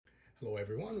Hello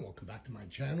everyone, welcome back to my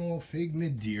channel, Fig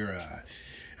Madeira.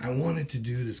 I wanted to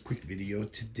do this quick video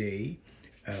today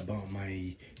about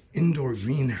my indoor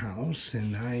greenhouse,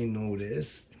 and I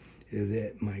noticed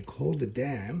that my Col De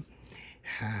Dam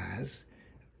has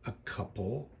a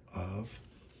couple of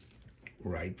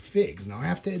ripe figs. Now I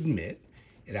have to admit,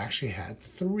 it actually had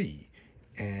 3,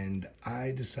 and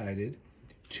I decided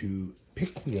to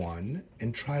pick one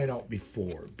and try it out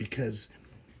before, because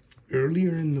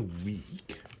earlier in the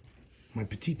week, my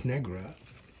Petite Negra,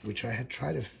 which I had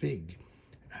tried a fig,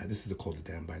 this is the Col De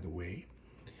Dam, by the way.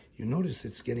 You notice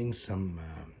it's getting some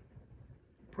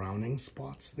browning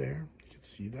spots there. You can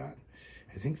see that.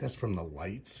 I think that's from the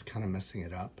lights kind of messing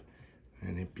it up,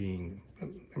 and it being,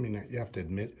 I mean, you have to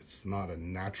admit, it's not a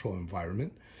natural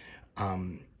environment.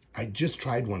 I just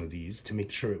tried one of these to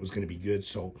make sure it was going to be good,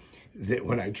 so that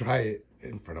when I try it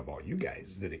in front of all you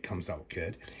guys, that it comes out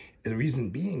good. The reason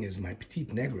being is my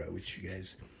Petite Negra, which you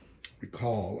guys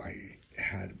recall, I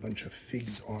had a bunch of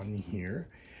figs on here.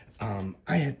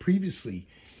 I had previously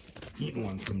eaten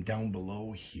one from down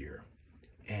below here,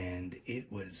 and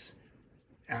it was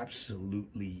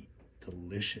absolutely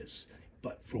delicious.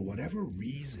 But for whatever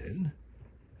reason,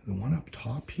 the one up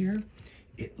top here,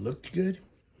 it looked good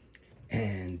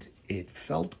and it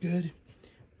felt good,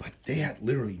 but they had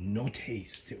literally no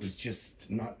taste. It was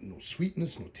just no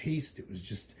sweetness, no taste. It was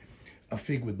just a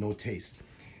fig with no taste.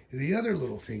 The other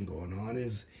little thing going on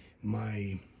is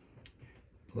my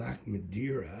Black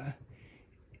Madeira,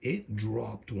 it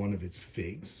dropped one of its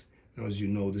figs. Now, as you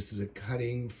know, this is a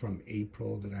cutting from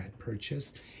April that I had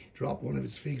purchased. Dropped one of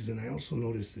its figs, and I also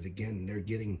noticed that, again, they're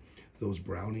getting those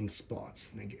browning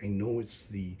spots. And I know it's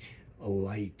the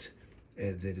light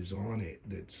that is on it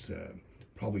that's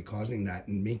probably causing that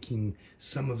and making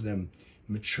some of them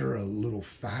mature a little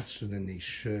faster than they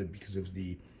should because of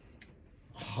the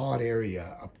hot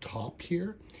area up top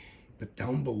here, but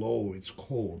down below it's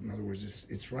cold. In other words,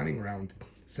 it's running around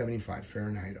 75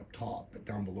 Fahrenheit up top, but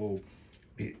down below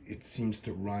it seems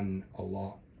to run a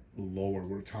lot lower.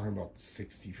 We're talking about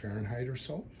 60 Fahrenheit or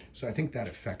so. So I think that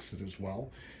affects it as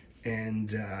well.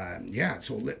 And yeah,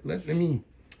 so let me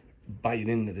bite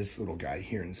into this little guy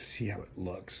here and see how it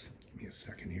looks. Give me a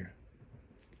second here.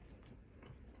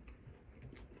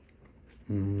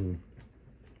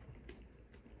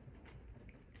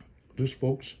 This,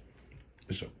 folks,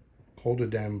 is a Col De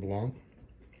Dam Blanc,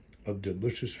 a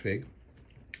delicious fig,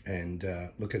 and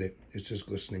look at it, it's just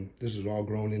glistening. This is all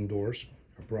grown indoors.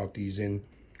 I brought these in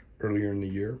earlier in the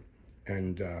year,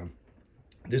 and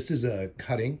this is a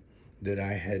cutting that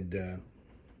I had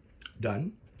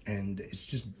done, and it's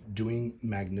just doing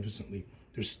magnificently.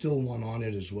 There's still one on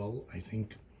it as well. I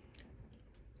think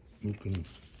you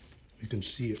can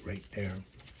see it right there.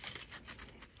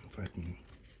 If I can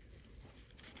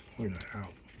point that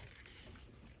out.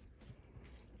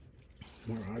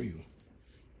 Where are you?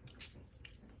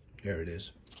 There it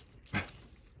is.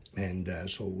 And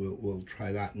so we'll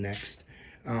try that next.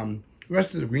 The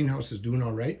rest of the greenhouse is doing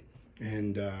all right.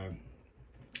 And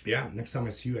yeah, next time I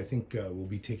see you, I think we'll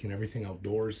be taking everything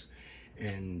outdoors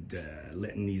and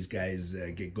letting these guys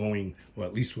get going, or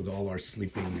at least with all our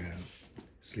sleeping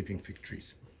fig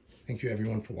trees. Thank you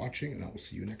everyone for watching, and I will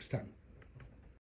see you next time.